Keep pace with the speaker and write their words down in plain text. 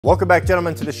Welcome back,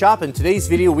 gentlemen, to the shop. In today's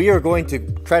video, we are going to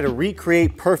try to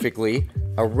recreate perfectly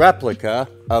a replica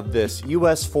of this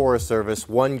U.S. Forest Service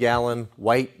 1-gallon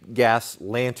white gas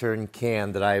lantern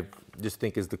can that I just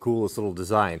think is the coolest little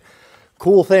design.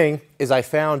 Cool thing is I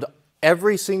found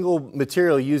every single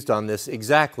material used on this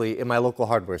exactly in my local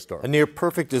hardware store. A near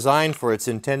perfect design for its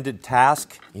intended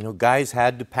task. You know, guys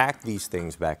had to pack these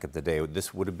things back in the day.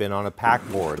 This would have been on a pack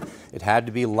board. It had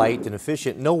to be light and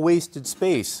efficient, no wasted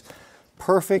space.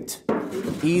 Perfect,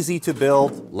 easy to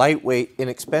build, lightweight,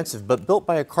 inexpensive, but built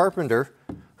by a carpenter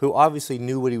who obviously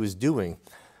knew what he was doing.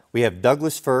 We have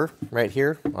Douglas fir right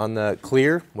here on the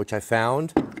clear, which I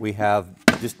found. We have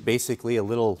just basically a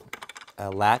little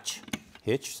latch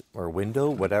hitch or window,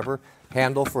 whatever,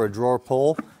 handle for a drawer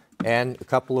pull, and a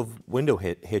couple of window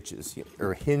hitches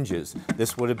or hinges.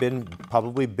 This would have been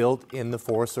probably built in the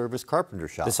Forest Service carpenter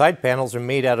shop. The side panels are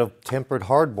made out of tempered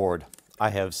hardboard. I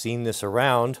have seen this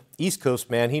around. East Coast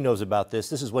man, he knows about this.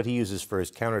 This is what he uses for his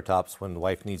countertops when the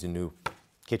wife needs a new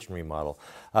kitchen remodel.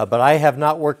 But I have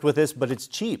not worked with this, but it's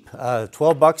cheap.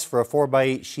 12 bucks for a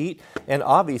 4x8 sheet, and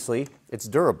obviously it's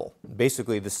durable.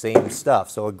 Basically the same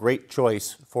stuff, so a great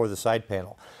choice for the side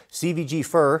panel. CVG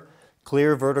fir,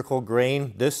 clear vertical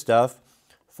grain, this stuff,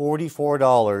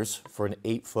 $44 for an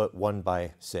 8-foot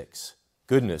 1x6.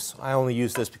 Goodness, I only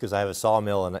use this because I have a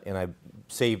sawmill and I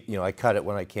save, you know, I cut it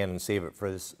when I can and save it for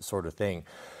this sort of thing.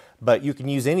 But you can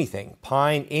use anything,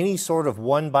 pine, any sort of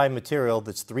 1x material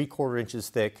that's 3/4 inches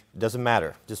thick, doesn't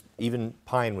matter. Just even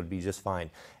pine would be just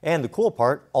fine. And the cool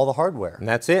part, all the hardware. And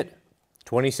that's it.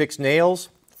 26 nails,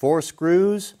 4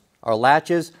 screws, our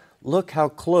latches. Look how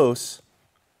close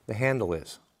the handle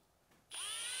is.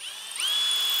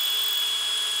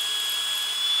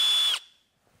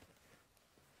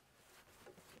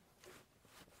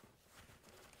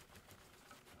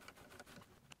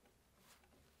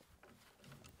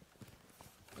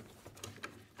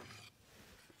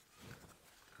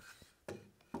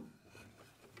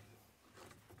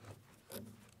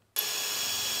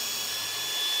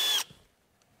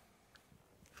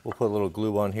 We'll put a little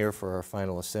glue on here for our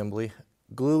final assembly.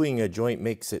 Gluing a joint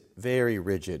makes it very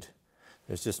rigid.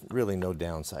 There's just really no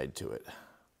downside to it.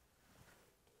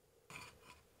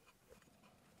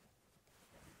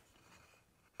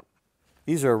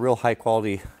 These are a real high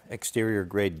quality exterior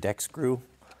grade deck screw.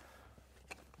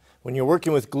 When you're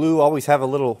working with glue, always have a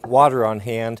little water on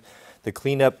hand. The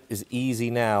cleanup is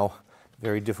easy now,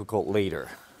 very difficult later.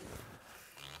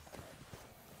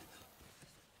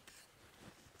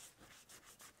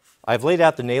 I've laid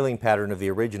out the nailing pattern of the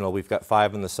original. We've got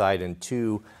 5 on the side and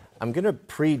 2. I'm going to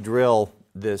pre-drill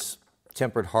this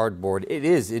tempered hardboard. It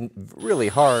is really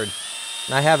hard,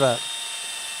 and I have a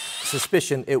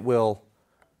suspicion it will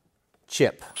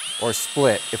chip or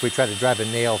split if we try to drive a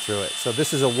nail through it. So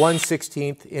this is a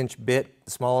 1/16 inch bit,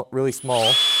 small, really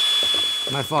small.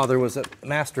 My father was a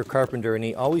master carpenter, and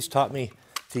he always taught me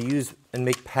to use and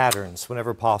make patterns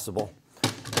whenever possible.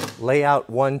 Lay out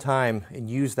one time and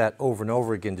use that over and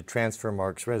over again to transfer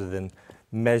marks rather than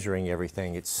measuring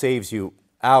everything. It saves you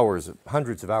hours,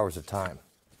 hundreds of hours of time.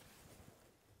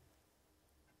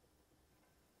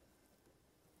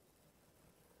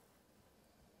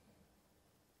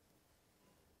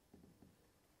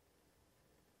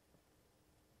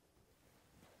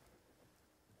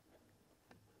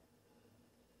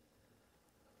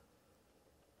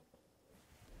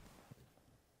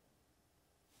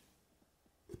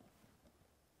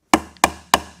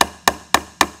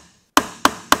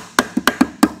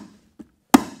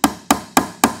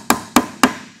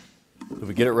 Did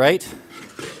we get it right?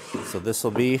 So this will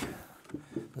be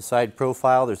the side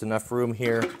profile. There's enough room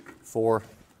here for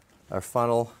our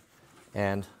funnel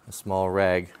and a small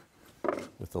rag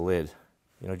with the lid.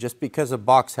 You know, just because a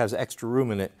box has extra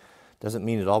room in it doesn't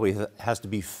mean it always has to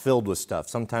be filled with stuff.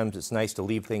 Sometimes it's nice to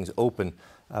leave things open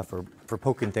for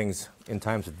poking things in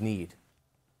times of need.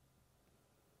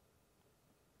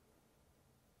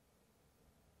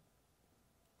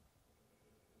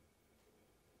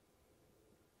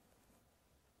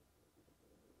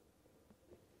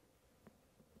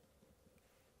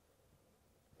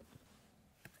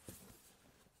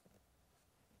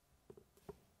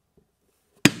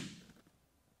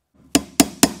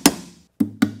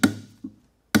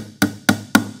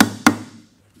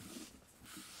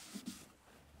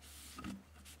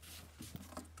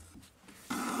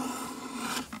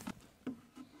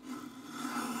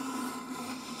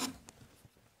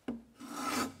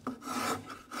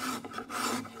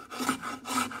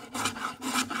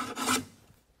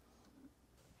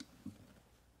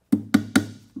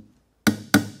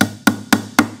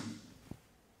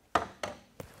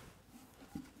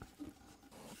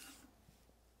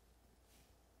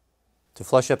 To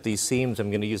flush up these seams,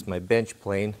 I'm going to use my bench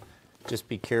plane. Just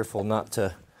be careful not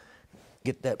to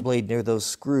get that blade near those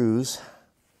screws.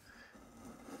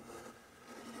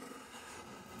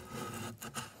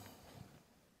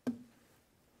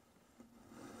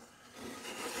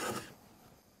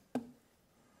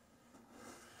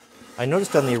 I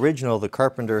noticed on the original the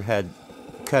carpenter had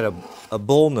cut a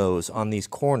bull nose on these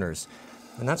corners,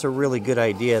 and that's a really good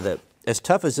idea. That as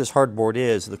tough as this hardboard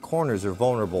is, the corners are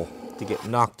vulnerable to get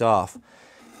knocked off,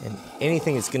 and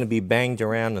anything that's going to be banged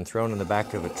around and thrown in the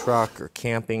back of a truck or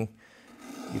camping,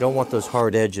 you don't want those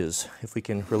hard edges. If we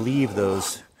can relieve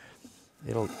those,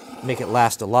 it'll make it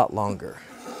last a lot longer.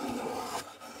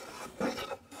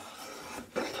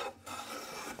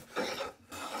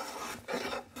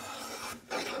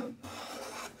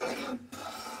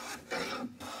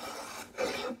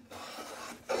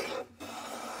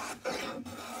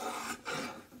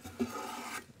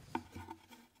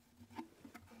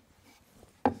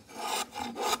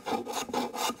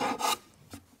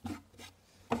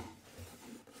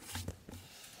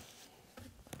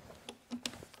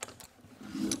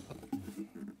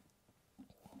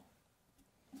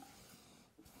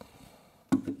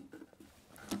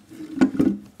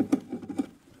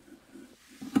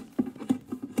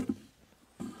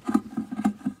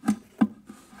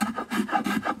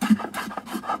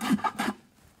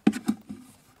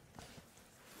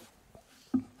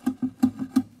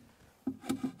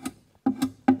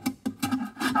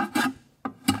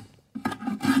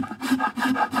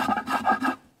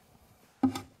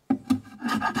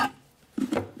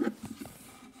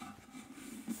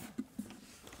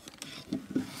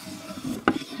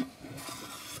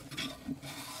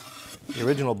 The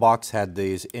original box had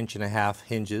these 1.5-inch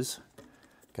hinges.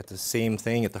 Got the same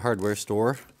thing at the hardware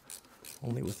store,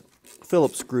 only with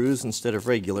Phillips screws instead of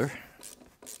regular.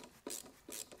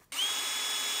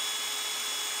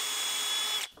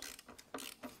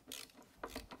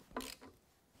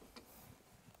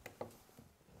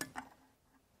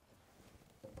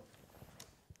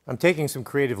 I'm taking some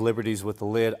creative liberties with the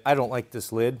lid. I don't like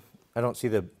this lid. I don't see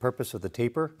the purpose of the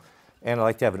taper, and I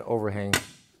like to have an overhang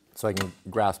so I can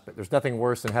grasp it. There's nothing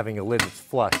worse than having a lid that's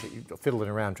flush, that you're fiddling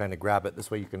around trying to grab it. This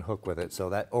way you can hook with it. So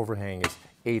that overhang is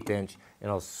 1/8 inch,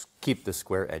 and I'll keep the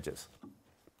square edges.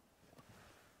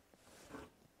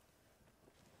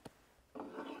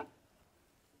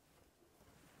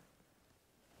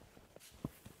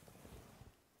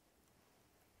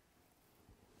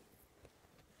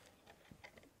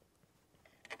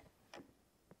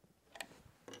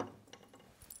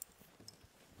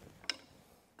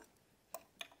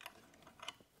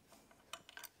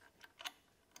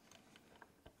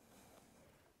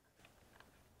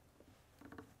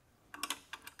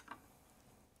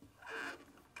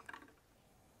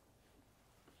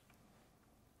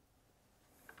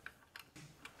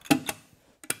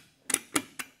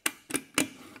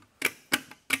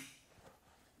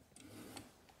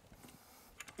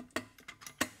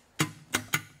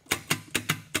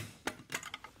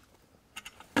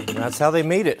 And that's how they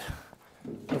made it.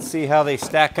 Let's see how they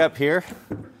stack up here.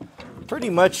 Pretty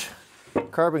much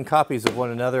carbon copies of one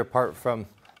another, apart from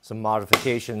some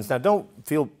modifications. Now don't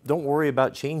worry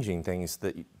about changing things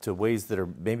to ways that are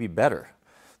maybe better.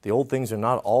 The old things are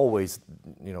not always,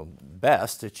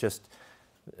 best.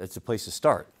 It's a place to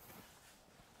start.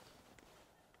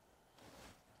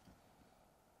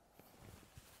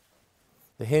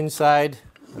 The hinge side,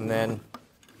 and then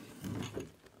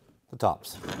the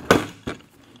tops.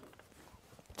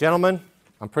 Gentlemen,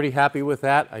 I'm pretty happy with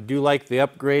that. I do like the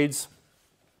upgrades.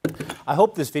 I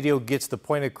hope this video gets the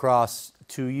point across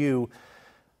to you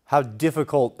how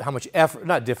much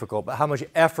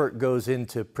effort goes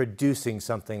into producing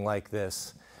something like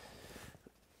this.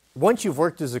 Once you've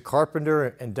worked as a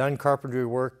carpenter and done carpentry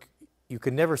work, you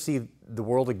can never see the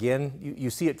world again.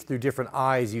 You see it through different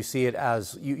eyes. You see it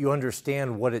as, you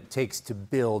understand what it takes to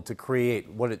build, to create,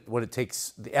 what it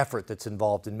takes, the effort that's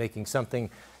involved in making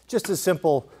something just as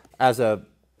simple as a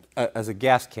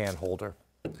gas can holder.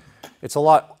 It's a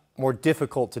lot more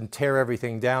difficult to tear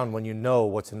everything down when you know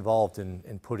what's involved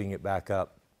in putting it back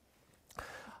up.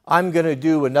 I'm going to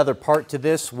do another part to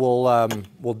this.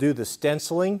 We'll do the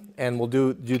stenciling and we'll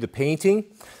do the painting.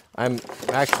 I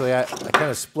kind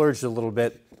of splurged a little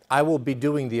bit. I will be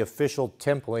doing the official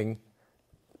template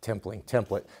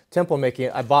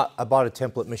making. I bought a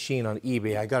template machine on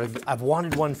eBay. I've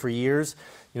wanted one for years.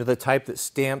 The type that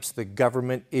stamps the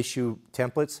government issue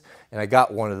templates, and I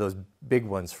got one of those big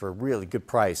ones for a really good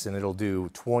price, and it'll do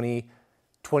 20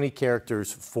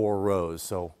 characters, 4 rows.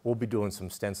 So we'll be doing some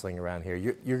stenciling around here.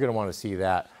 You're going to want to see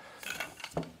that.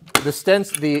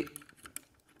 The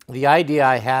idea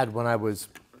I had when I was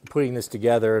putting this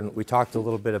together, and we talked a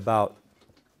little bit about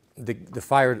the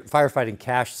firefighting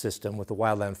cache system with the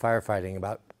wildland firefighting.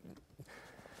 About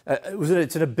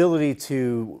it's an ability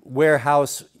to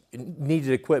warehouse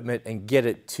needed equipment and get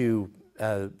it to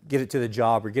the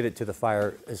job or get it to the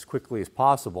fire as quickly as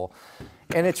possible.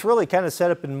 And it's really kind of set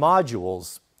up in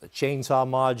modules, a chainsaw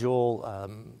module,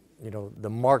 the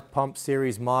Mark Pump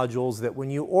series modules, that when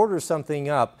you order something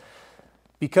up,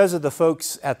 because of the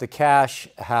folks at the cache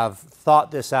have thought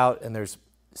this out and there's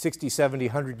 60, 70,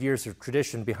 100 years of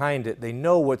tradition behind it, they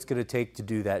know what's going to take to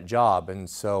do that job. And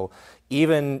so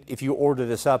even if you order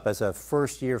this up as a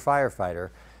first-year firefighter,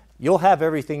 you'll have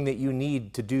everything that you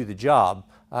need to do the job,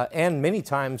 and many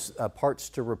times parts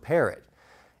to repair it.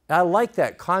 And I like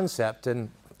that concept, and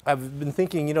I've been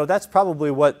thinking, that's probably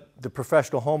what the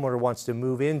professional homeowner wants to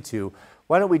move into.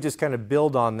 Why don't we just kind of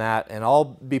build on that, and I'll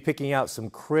be picking out some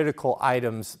critical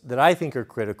items that I think are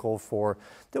critical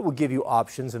that will give you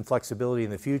options and flexibility in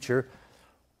the future.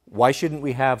 Why shouldn't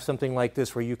we have something like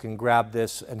this where you can grab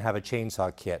this and have a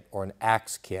chainsaw kit or an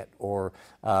axe kit or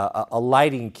a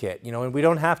lighting kit, and we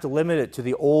don't have to limit it to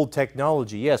the old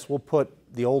technology. Yes, we'll put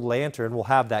the old lantern, we'll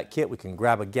have that kit, we can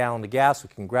grab a gallon of gas, we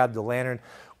can grab the lantern.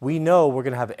 We know we're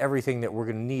going to have everything that we're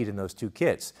going to need in those two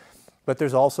kits. But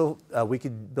there's also, we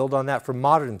could build on that for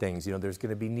modern things. There's going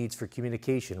to be needs for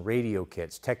communication, radio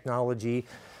kits, technology,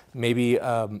 maybe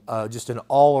just an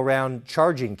all-around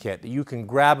charging kit that you can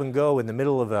grab and go in the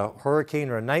middle of a hurricane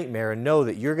or a nightmare and know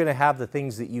that you're going to have the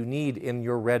things that you need in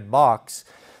your red box,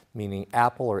 meaning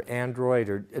Apple or Android,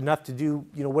 or enough to do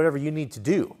whatever you need to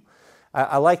do.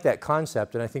 I like that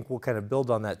concept, and I think we'll kind of build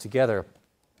on that together.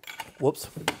 Whoops.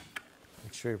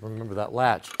 Make sure you remember that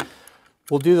latch.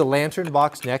 We'll do the lantern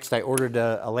box next. I ordered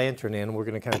a lantern in. We're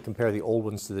going to kind of compare the old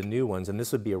ones to the new ones, and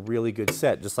this would be a really good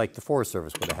set, just like the Forest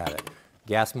Service would have had it.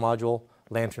 Gas module,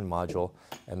 lantern module,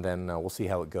 and then we'll see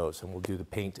how it goes, and we'll do the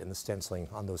paint and the stenciling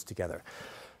on those together.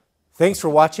 Thanks for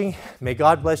watching. May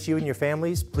God bless you and your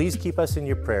families. Please keep us in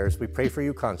your prayers. We pray for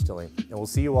you constantly, and we'll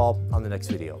see you all on the next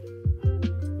video.